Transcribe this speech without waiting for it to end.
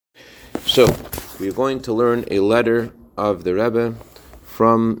So, we're going to learn a letter of the Rebbe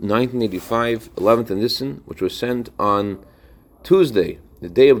from 1985, 11th of Nisan, which was sent on Tuesday, the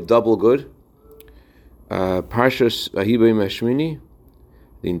day of double good, Parshas Vayibam Hashmini,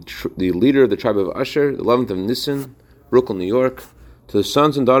 the leader of the tribe of Asher, the 11th of Nisan, Brooklyn, New York, to the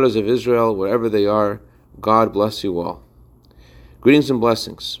sons and daughters of Israel, wherever they are, God bless you all. Greetings and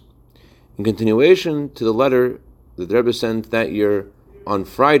blessings. In continuation to the letter that the Rebbe sent that year on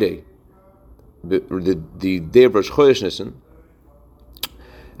Friday, the day of Rosh Chodesh Nisan,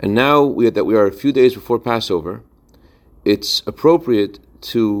 and now we are a few days before Passover, it's appropriate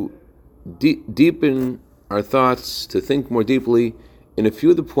to deepen our thoughts, to think more deeply in a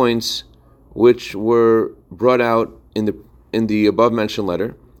few of the points which were brought out in the above mentioned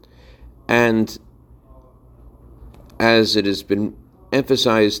letter, and as it has been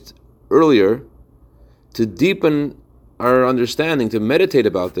emphasized earlier, to deepen our understanding, to meditate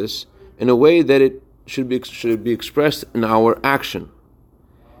about this in a way that it should be expressed in our action,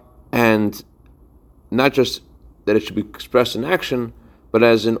 and not just that it should be expressed in action, but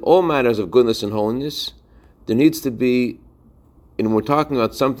as in all matters of goodness and holiness, there needs to be, and when we're talking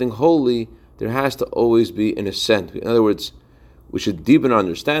about something holy, there has to always be an ascent. In other words, we should deepen our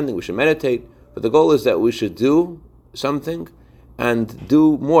understanding, we should meditate, but the goal is that we should do something and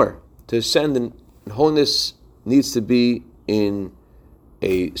do more. To ascend in holiness needs to be in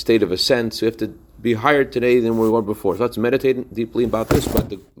a state of ascent, so we have to be higher today than we were before. So let's meditate deeply about this,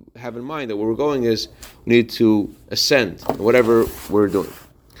 but to have in mind that where we're going is we need to ascend in whatever we're doing.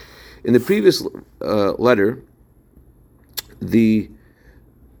 In the previous letter, the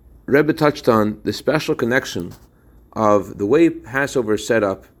Rebbe touched on the special connection of the way Passover is set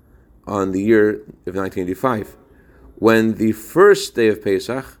up on the year of 1985, when the first day of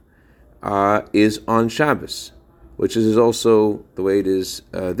Pesach is on Shabbos, which is also the way it is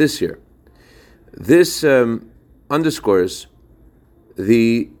this year. This underscores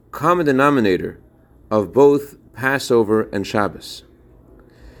the common denominator of both Passover and Shabbos.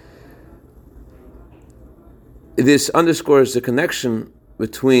 This underscores the connection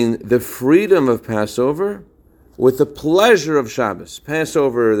between the freedom of Passover with the pleasure of Shabbos.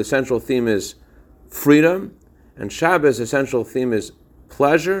 Passover, the central theme is freedom, and Shabbos, the central theme is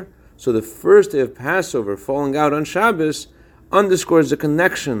pleasure. So the first day of Passover falling out on Shabbos underscores the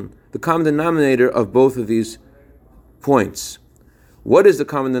connection, the common denominator of both of these points. What is the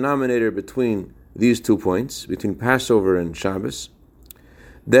common denominator between these 2 points, between Passover and Shabbos?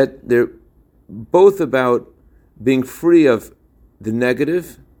 That they're both about being free of the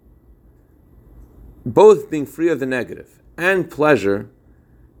negative, both being free of the negative and pleasure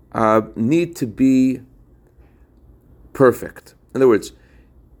need to be perfect. In other words,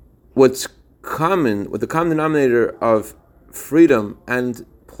 what the common denominator of freedom and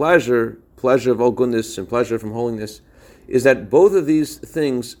pleasure of all goodness and pleasure from holiness, is that both of these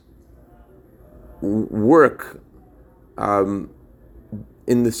things work in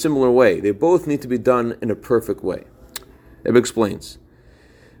the similar way. They both need to be done in a perfect way. Rebbe explains.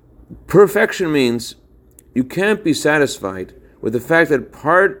 Perfection means you can't be satisfied with the fact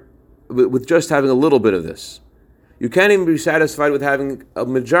that with just having a little bit of this. You can't even be satisfied with having a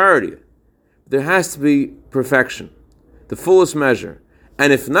majority. There has to be perfection, the fullest measure.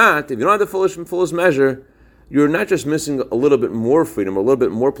 And if you don't have the fullest measure, you're not just missing a little bit more freedom or a little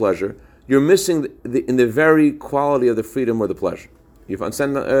bit more pleasure, you're missing in the very quality of the freedom or the pleasure. You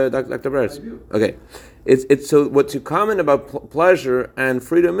understand, Dr. Beretz? I do. Okay. It's so what's common about pleasure and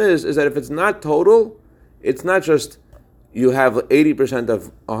freedom is that if it's not total, it's not just you have 80%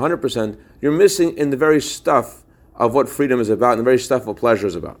 of 100%, you're missing in the very stuff of what freedom is about and the very stuff what pleasure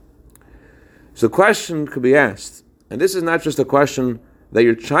is about. So the question could be asked, and this is not just a question that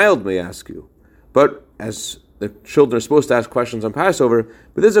your child may ask you, but as the children are supposed to ask questions on Passover,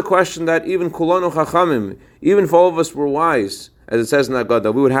 but this is a question that even Kulanu Chachamim, even if all of us were wise, as it says in that God,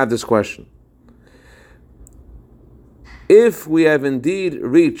 that we would have this question. If we have indeed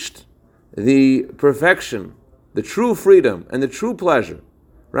reached the perfection, the true freedom, and the true pleasure,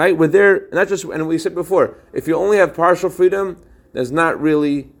 right? We're there, not just, and we said before, if you only have partial freedom, that's not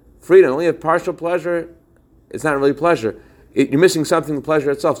really freedom. Only have partial pleasure, it's not really pleasure. You're missing something, the pleasure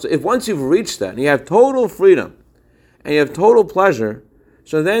itself. So if once you've reached that, and you have total freedom, and you have total pleasure,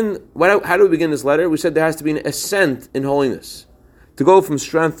 so then, how do we begin this letter? We said there has to be an ascent in holiness, to go from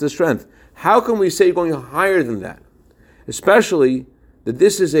strength to strength. How can we say you're going higher than that? Especially that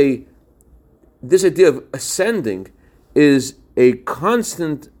this idea of ascending is a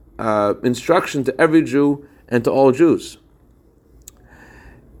constant instruction to every Jew and to all Jews.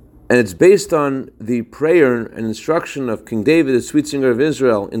 And it's based on the prayer and instruction of King David, the sweet singer of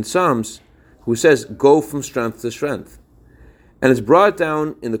Israel, in Psalms, who says, go from strength to strength. And it's brought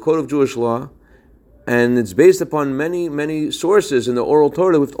down in the Code of Jewish Law, and it's based upon many, many sources in the oral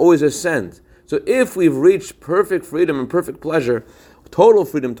Torah that we always ascend. So if we've reached perfect freedom and perfect pleasure, total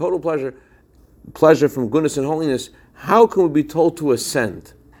freedom, total pleasure from goodness and holiness, how can we be told to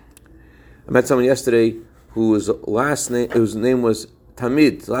ascend? I met someone yesterday whose name was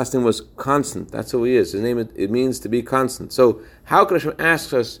Tamid. His last name was Constant. That's who he is. His name, it means to be constant. So how can Hashem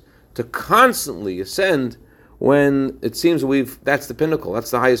ask us to constantly ascend when it seems that's the pinnacle,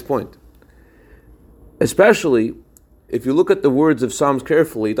 that's the highest point? Especially if you look at the words of Psalms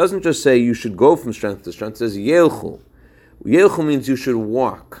carefully, it doesn't just say you should go from strength to strength. It says Yelchu. Yelchu means you should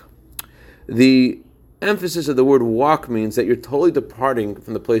walk. The emphasis of the word walk means that you're totally departing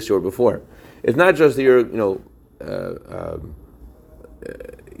from the place you were before. It's not just that you're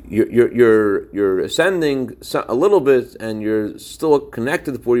ascending a little bit and you're still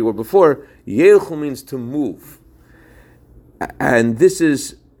connected to where you were before. Yelchu means to move. And this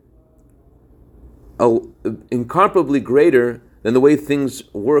is incomparably greater than the way things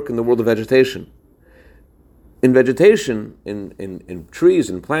work in the world of vegetation. In vegetation, in trees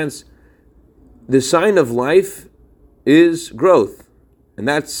and plants, the sign of life is growth. And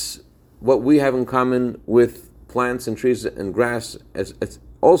that's what we have in common with plants and trees and grass. As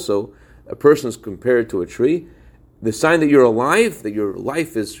also, a person is compared to a tree. The sign that you're alive, that your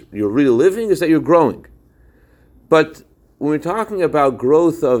life is, you're really living, is that you're growing. But when we're talking about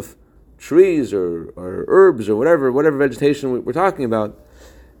growth of trees or herbs or whatever vegetation we're talking about,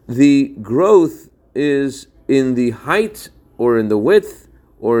 the growth is in the height or in the width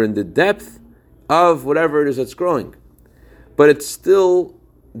or in the depth of whatever it is that's growing. But it's still,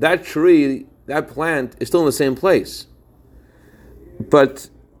 that tree, that plant is still in the same place. But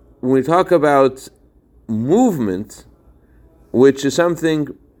when we talk about movement, which is something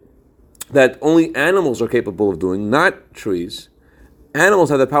that only animals are capable of doing, not trees, animals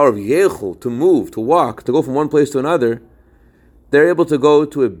have the power of yechul, to move, to walk, to go from one place to another. They're able to go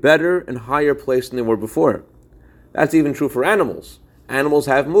to a better and higher place than they were before. That's even true for animals. Animals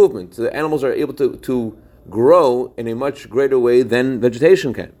have movement. So the animals are able to grow in a much greater way than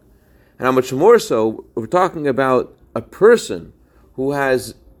vegetation can. And how much more so, we're talking about a person who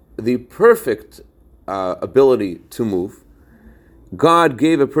has the perfect ability to move. God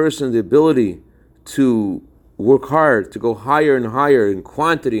gave a person the ability to work hard, to go higher and higher in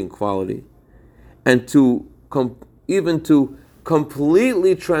quantity and quality, and to even to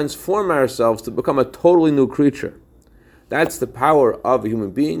completely transform ourselves to become a totally new creature. That's the power of a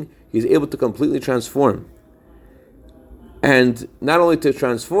human being. He's able to completely transform. And not only to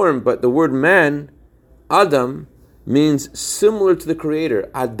transform, but the word man, Adam, means similar to the Creator.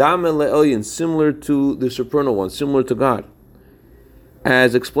 Adam Elyon, similar to the Supernal One, similar to God.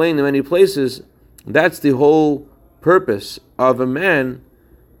 As explained in many places, that's the whole purpose of a man,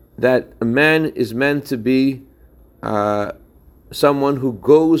 that a man is meant to be someone who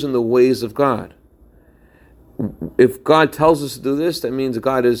goes in the ways of God. If God tells us to do this, that means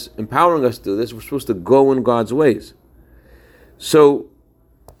God is empowering us to do this. We're supposed to go in God's ways. So,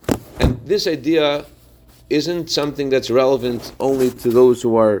 and this idea isn't something that's relevant only to those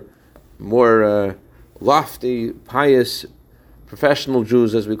who are more lofty, pious, professional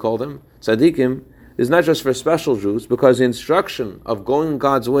Jews, as we call them, tzaddikim. It's not just for special Jews, because the instruction of going in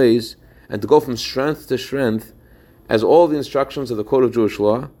God's ways and to go from strength to strength, as all the instructions of the Code of Jewish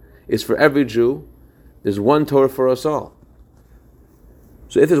Law, is for every Jew. There's one Torah for us all.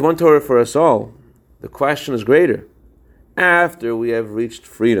 So if there's one Torah for us all, the question is greater. After we have reached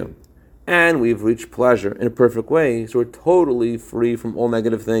freedom and we've reached pleasure in a perfect way, so we're totally free from all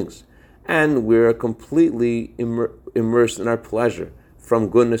negative things, and we're completely immersed in our pleasure from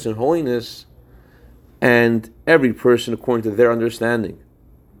goodness and holiness, and every person according to their understanding,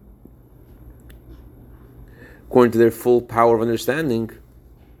 according to their full power of understanding,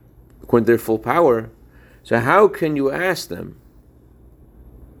 according to their full power. So how can you ask them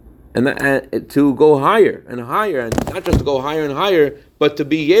and to go higher and higher, and not just to go higher and higher, but to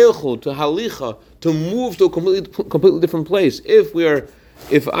be yelchu, to halicha, to move to a completely different place?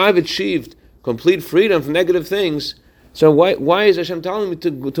 If I've achieved complete freedom from negative things, so why is Hashem telling me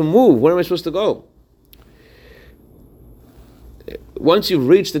to move? Where am I supposed to go? Once you've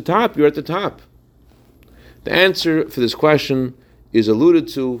reached the top, you're at the top. The answer for this question is alluded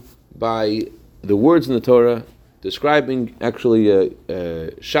to by the words in the Torah describing actually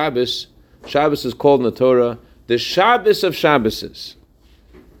Shabbos. Shabbos is called in the Torah the Shabbos of Shabbases.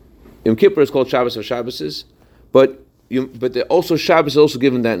 Yom Kippur is called Shabbos of Shabbases, but also Shabbos is also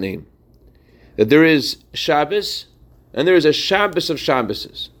given that name. that there is Shabbos and there is a Shabbos of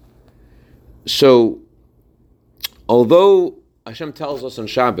Shabbases. So, although Hashem tells us on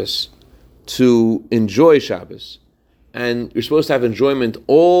Shabbos to enjoy Shabbos, and you're supposed to have enjoyment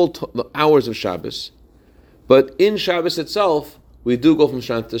all the hours of Shabbos, but in Shabbos itself, we do go from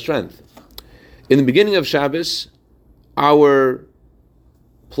strength to strength. In the beginning of Shabbos, our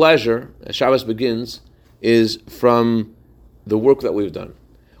pleasure, as Shabbos begins, is from the work that we've done.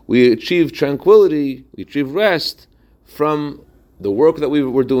 We achieve tranquility, we achieve rest from the work that we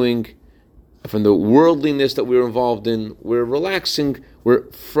were doing, from the worldliness that we were involved in. We're relaxing,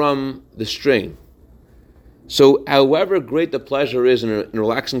 we're from the strain. So however great the pleasure is in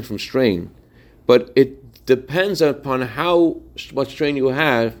relaxing from strain, but it depends upon how much strain you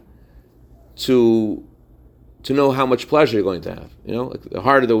have to know how much pleasure you're going to have. Like the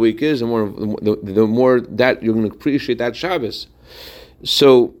harder the week is, the more that you're going to appreciate that Shabbos.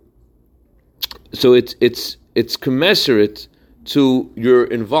 So it's commensurate to your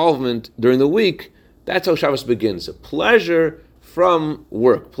involvement during the week. That's how Shabbos begins. A pleasure from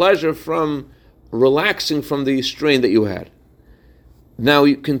work, pleasure from relaxing from the strain that you had. Now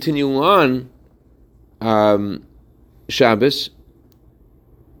you continue on Shabbos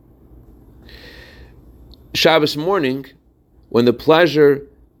morning, when the pleasure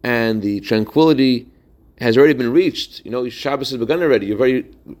and the tranquility has already been reached. Shabbos has begun already. You've already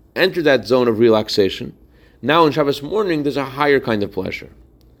entered that zone of relaxation. Now in Shabbos morning, there's a higher kind of pleasure,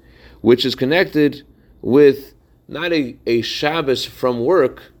 which is connected with not a Shabbos from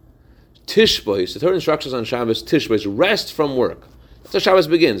work, Tishbois. The Torah instructs us on Shabbos, Tishbois, rest from work. That's how Shabbos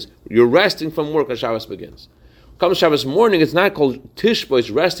begins. You're resting from work as Shabbos begins. Comes Shabbos morning, it's not called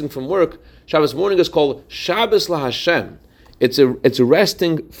Tishbois, resting from work. Shabbos morning is called Shabbos la Hashem. It's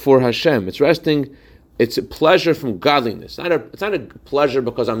resting for Hashem. It's a pleasure from godliness. It's not a pleasure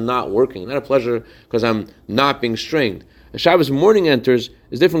because I'm not working. Not a pleasure because I'm not being strained. A Shabbos morning enters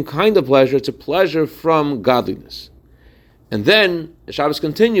is a different kind of pleasure. It's a pleasure from godliness. And then, as Shabbos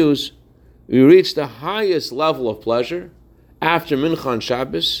continues, we reach the highest level of pleasure after Mincha on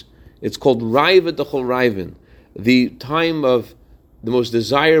Shabbos. It's called Raiva D'chol Raivin, the time of the most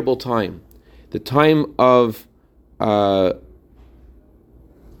desirable time, the time of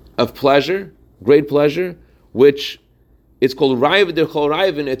pleasure, great pleasure, which it's called Raiva D'chol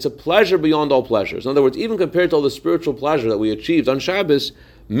Raivin. It's a pleasure beyond all pleasures. In other words, even compared to all the spiritual pleasure that we achieved on Shabbos,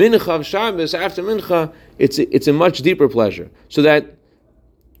 Mincha of Shabbos, after Mincha, it's a much deeper pleasure. So that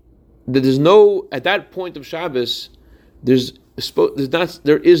there's no, at that point of Shabbos, there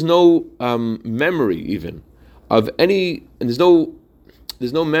is no memory even of any, and there's no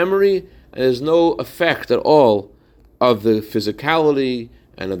memory and there's no effect at all of the physicality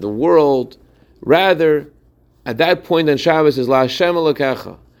and of the world. Rather, at that point on Shabbos is La Hashem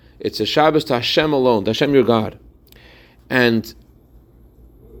Elokecha. It's a Shabbos to Hashem alone, to Hashem your God. And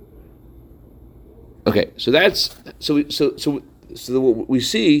okay, so we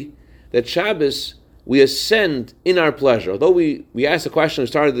see that Shabbos we ascend in our pleasure. Although we asked the question, we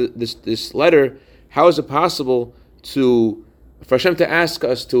started this letter, how is it possible for Hashem to ask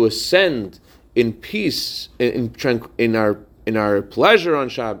us to ascend in peace, in our pleasure on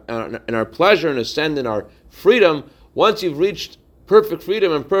Shabbos, in our pleasure and ascend in our freedom? Once you've reached perfect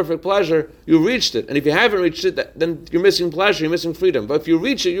freedom and perfect pleasure, you reached it. And if you haven't reached it, then you're missing pleasure, you're missing freedom. But if you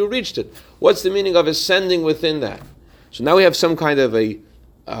reach it, you reached it. What's the meaning of ascending within that? So now we have some kind of a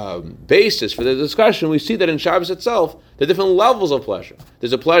basis for the discussion. We see that in Shabbos itself, there are different levels of pleasure.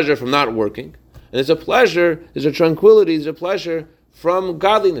 There's a pleasure from not working, and there's a tranquility, there's a pleasure from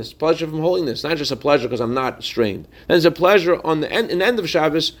godliness, pleasure from holiness, not just a pleasure because I'm not strained. And there's a pleasure in the end of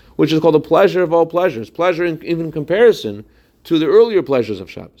Shabbos, which is called the pleasure of all pleasures, pleasure even in comparison to the earlier pleasures of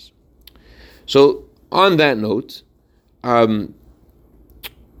Shabbos. So, on that note,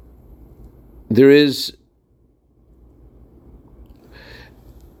 there is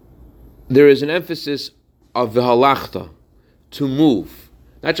an emphasis of v'halachta, to move.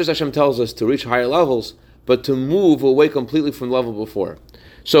 Not just Hashem tells us to reach higher levels, but to move away completely from the level before.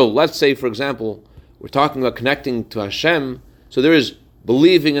 So let's say, for example, we're talking about connecting to Hashem. So there is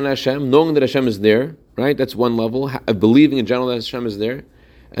believing in Hashem, knowing that Hashem is there, right? That's one level, believing in general that Hashem is there.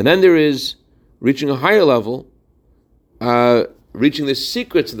 And then there is reaching a higher level, reaching the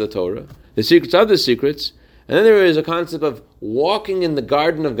secrets of the Torah, the secrets of the secrets. And then there is a concept of walking in the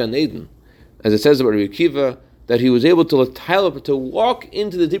garden of Gan Eden, as it says about Rabbi Akiva, that he was able to walk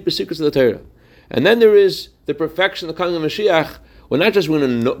into the deeper secrets of the Torah. And then there is the perfection of the coming of Mashiach, where not just we're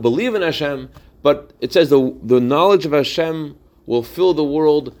going to believe in Hashem, but it says the knowledge of Hashem will fill the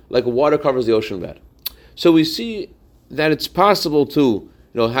world like water covers the ocean bed. So we see that it's possible to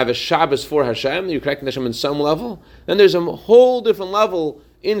have a Shabbos for Hashem, you're connecting to Hashem in some level, then there's a whole different level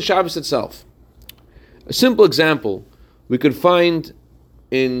in Shabbos itself. A simple example we could find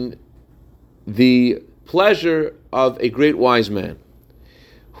in the pleasure of a great wise man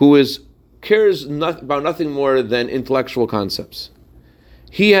who cares about nothing more than intellectual concepts.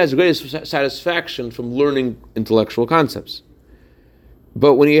 He has greatest satisfaction from learning intellectual concepts.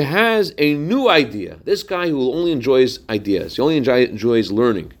 But when he has a new idea, this guy who only enjoys ideas, he only enjoys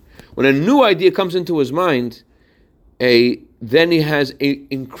learning. When a new idea comes into his mind, then he has an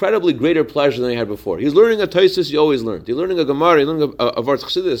incredibly greater pleasure than he had before. He's learning a Tosfos he always learned. He's learning a Gemara, he's learning a Vart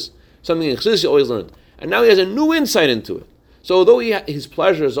Chassidus, something in Chassidus he always learned. And now he has a new insight into it. So although his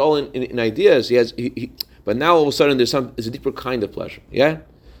pleasure is all in ideas, but now all of a sudden there's a deeper kind of pleasure. Yeah?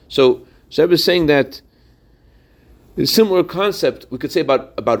 So Rebbe is saying that a similar concept we could say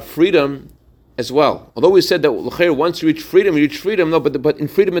about freedom as well. Although we said that once you reach freedom, no, but in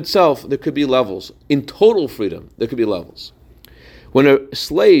freedom itself, there could be levels. In total freedom, there could be levels. When a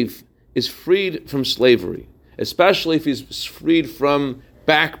slave is freed from slavery, especially if he's freed from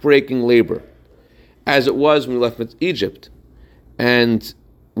back-breaking labor, as it was when we left Egypt, and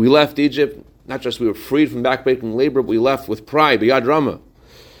we left Egypt, not just we were freed from back-breaking labor, but we left with pride, b'yad rama.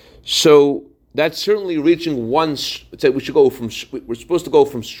 So that's certainly reaching we're supposed to go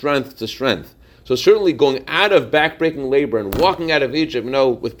from strength to strength. So certainly going out of back-breaking labor and walking out of Egypt,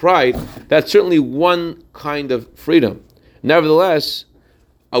 with pride, that's certainly one kind of freedom. Nevertheless,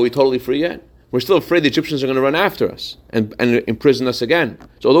 are we totally free yet? We're still afraid the Egyptians are going to run after us and imprison us again.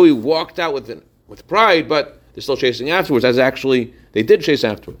 So although we walked out with pride, but they're still chasing afterwards, as actually they did chase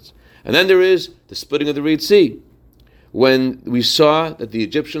afterwards. And then there is the splitting of the Red Sea, when we saw that the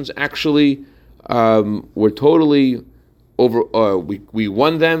Egyptians actually were totally over. We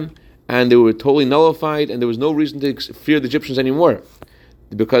won them, and they were totally nullified, and there was no reason to fear the Egyptians anymore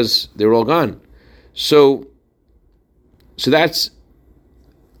because they were all gone. So that's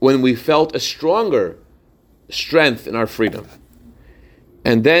when we felt a stronger strength in our freedom.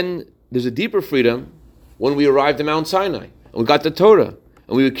 And then there's a deeper freedom when we arrived at Mount Sinai and we got the Torah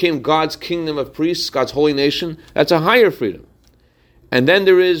and we became God's kingdom of priests, God's holy nation. That's a higher freedom. And then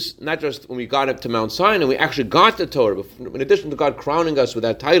there is, not just when we got up to Mount Sinai, we actually got the Torah. In addition to God crowning us with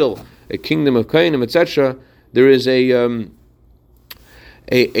that title, a kingdom of Kainim, etc., there is an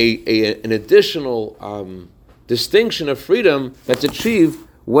additional distinction of freedom that's achieved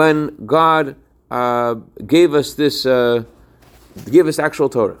when God gave us actual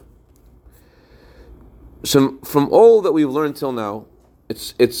Torah. So from all that we've learned till now,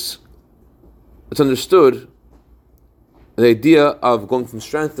 it's understood the idea of going from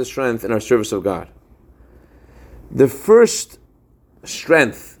strength to strength in our service of God. The first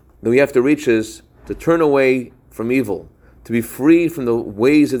strength that we have to reach is to turn away from evil, to be free from the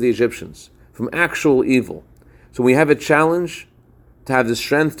ways of the Egyptians, from actual evil. So we have a challenge to have the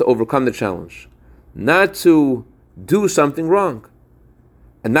strength to overcome the challenge, not to do something wrong.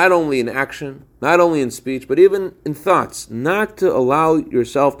 And not only in action, not only in speech, but even in thoughts, not to allow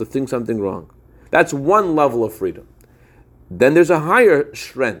yourself to think something wrong. That's one level of freedom. Then there's a higher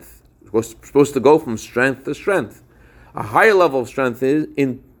strength. We're supposed to go from strength to strength. A higher level of strength is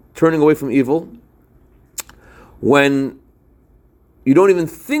in turning away from evil when you don't even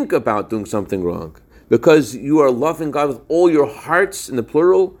think about doing something wrong, because you are loving God with all your hearts, in the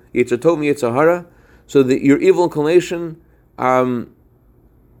plural, Yetzer Tov and Yetzer Hara, so that your evil inclination, not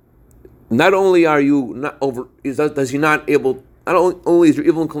only are you not over, not only is your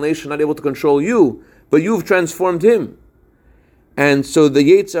evil inclination not able to control you, but you've transformed him. And so the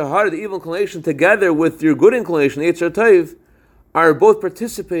Yetzer Hara, the evil inclination, together with your good inclination, the Yetzer Tov, are both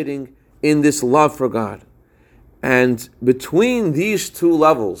participating in this love for God. And between these two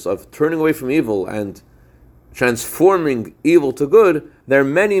levels of turning away from evil and transforming evil to good, there are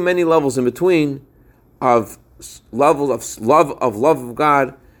many, many levels in between of levels of love of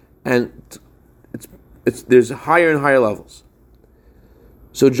God, and there's higher and higher levels.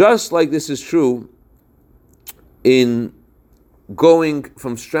 So just like this is true in going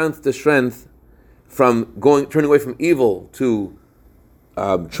from strength to strength, from turning away from evil to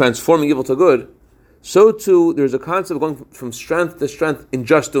transforming evil to good, so too there's a concept of going from strength to strength in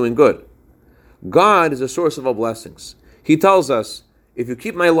just doing good. God is a source of all blessings. He tells us, if you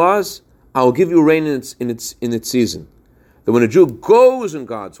keep my laws, I will give you rain in its season. That when a Jew goes in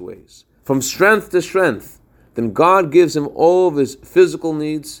God's ways, from strength to strength, then God gives him all of his physical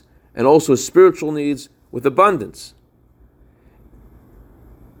needs and also his spiritual needs with abundance.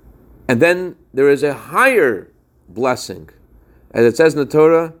 And then there is a higher blessing, as it says in the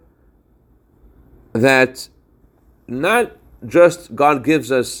Torah, that not just God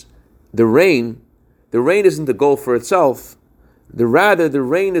gives us the rain isn't the goal for itself. The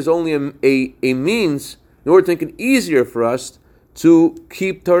rain is only a means in order to make it easier for us to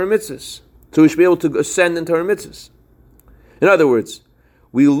keep Torah mitzvahs, so we should be able to ascend in Torah mitzvahs. In other words,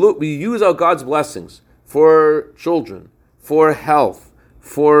 we use our God's blessings for children, for health,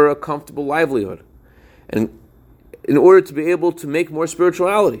 for a comfortable livelihood, and in order to be able to make more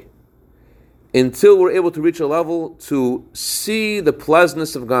spirituality, until we're able to reach a level to see the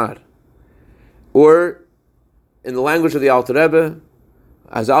pleasantness of God. Or, in the language of the Alter Rebbe,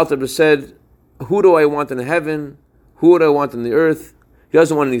 as Alter Rebbe said, who do I want in heaven? Who do I want on the earth? He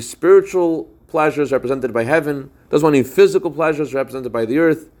doesn't want any spiritual pleasures represented by heaven, doesn't want any physical pleasures represented by the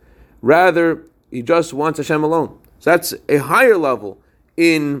earth. Rather, he just wants Hashem alone. So that's a higher level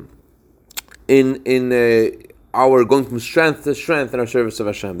in our going from strength to strength in our service of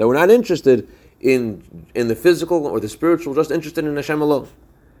Hashem. That we're not interested in the physical or the spiritual, just interested in Hashem alone.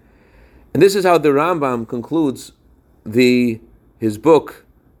 And this is how the Rambam concludes his book,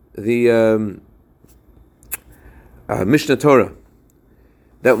 the Mishnah Torah.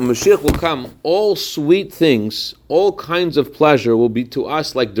 That when Mashiach will come, all sweet things, all kinds of pleasure will be to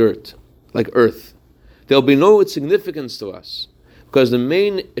us like dirt, like earth. There'll be no significance to us, because the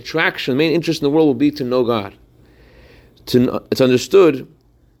main attraction, the main interest in the world will be to know God. It's understood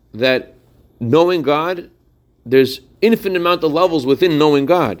that knowing God, there's infinite amount of levels within knowing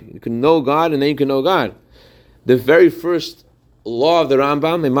God. You can know God and then you can know God. The very first law of the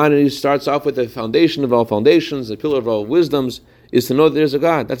Rambam, Maimonides, starts off with the foundation of all foundations, the pillar of all wisdoms, is to know that there's a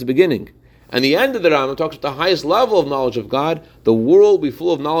God. That's the beginning. And the end of the Rambam talks about the highest level of knowledge of God. The world will be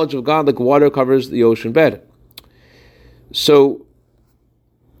full of knowledge of God like water covers the ocean bed. So,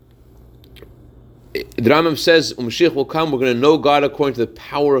 the Rambam says, when Mashiach will come, we're going to know God according to the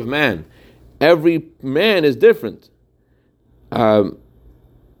power of man. Every man is different. And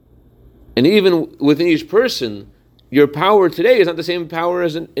even within each person, your power today is not the same power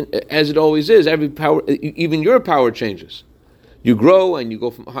as it always is. Every power, even your power changes. You grow and you go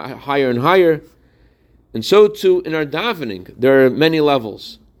from higher and higher. And so too in our davening, there are many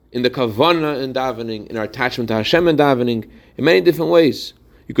levels. In the kavanah in davening, in our attachment to Hashem in davening, in many different ways.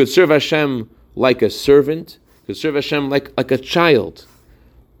 You could serve Hashem like a servant. You could serve Hashem like a child.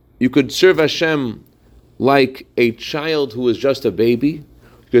 You could serve Hashem like a child who is just a baby.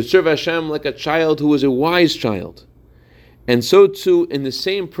 You could serve Hashem like a child who is a wise child. And so too, in the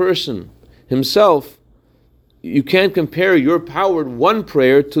same person himself, you can't compare your power in one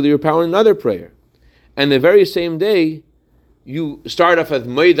prayer to your power in another prayer. And the very same day, you start off as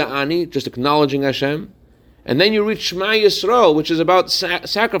Moida Ani, just acknowledging Hashem, and then you reach Shema Yisrael, which is about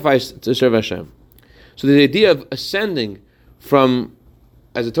sacrifice to serve Hashem. So the idea of ascending from,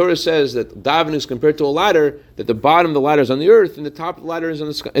 as the Torah says, that davening is compared to a ladder, that the bottom of the ladder is on the earth and the top of the ladder is on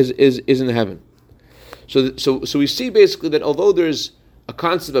the sky, is in the heaven. So we see basically that although there's a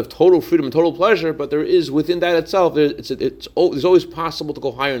concept of total freedom and total pleasure, but there is within that itself, it's always possible to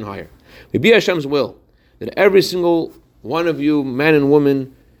go higher and higher. May be Hashem's will that every single one of you, man and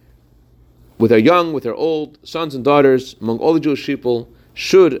woman, with our young, with our old, sons and daughters, among all the Jewish people,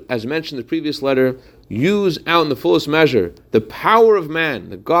 should, as mentioned in the previous letter, use out in the fullest measure the power of man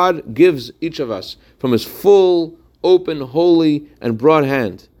that God gives each of us from His full, open, holy, and broad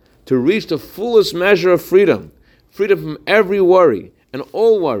hand to reach the fullest measure of freedom from every worry and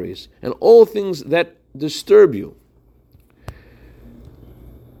all worries and all things that disturb you.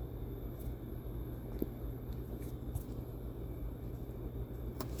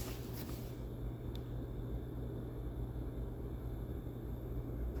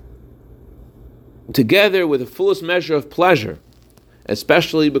 Together with the fullest measure of pleasure,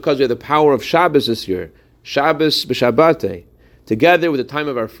 especially because we have the power of Shabbos this year, Shabbos b'Shabbate, together with the time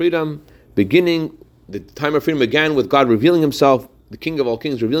of our freedom, the time of freedom began with God revealing Himself, the King of all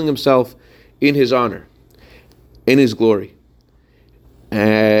kings revealing Himself in His honor, in His glory.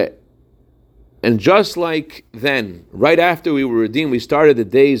 And just like then, right after we were redeemed, we started the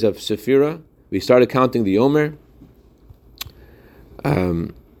days of Sephirah, we started counting the Omer.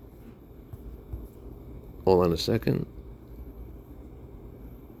 Hold on a second.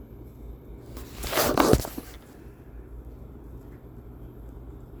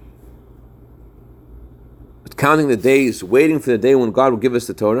 Counting the days, waiting for the day when God will give us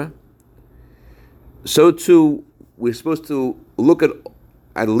the Torah. So too, we're supposed to look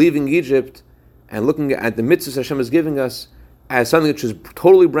at leaving Egypt and looking at the mitzvahs Hashem is giving us as something which is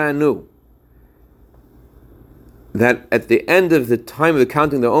totally brand new. That at the end of the time of the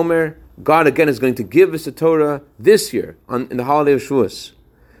counting the Omer, God again is going to give us the Torah this year in the holiday of Shavuos.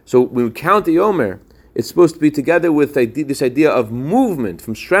 So when we count the Omer, it's supposed to be together with this idea of movement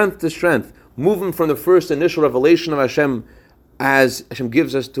from strength to strength, movement from the first initial revelation of Hashem, as Hashem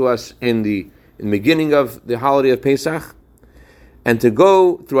gives us to us in the beginning of the holiday of Pesach, and to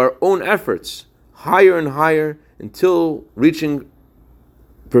go through our own efforts higher and higher until reaching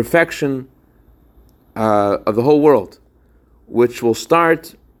perfection of the whole world, which will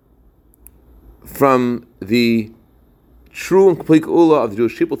start from the true and complete Geula of the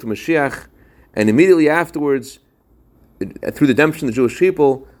Jewish people through Mashiach, and immediately afterwards, through the redemption of the Jewish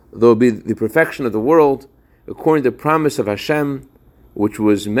people, there will be the perfection of the world, according to the promise of Hashem, which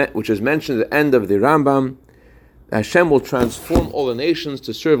is mentioned at the end of the Rambam. Hashem will transform all the nations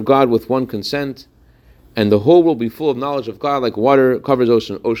to serve God with one consent, and the whole will be full of knowledge of God, like water covers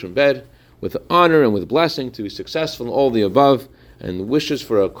ocean bed, with honor and with blessing, to be successful in all the above, and wishes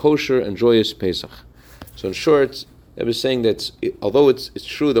for a kosher and joyous Pesach. So in short, I was saying that although it's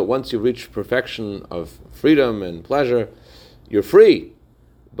true that once you reach perfection of freedom and pleasure, you're free.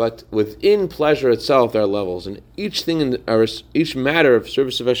 But within pleasure itself, there are levels, and each matter of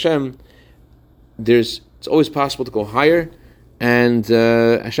service of Hashem, it's always possible to go higher, and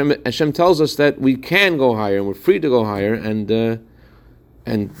Hashem tells us that we can go higher, and we're free to go higher, and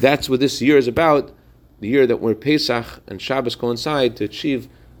that's what this year is about. The year that where Pesach and Shabbos coincide, to achieve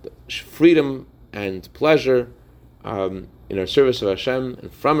freedom and pleasure in our service of Hashem,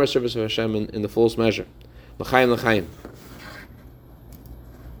 and from our service of Hashem in the fullest measure. L'chaim, l'chaim.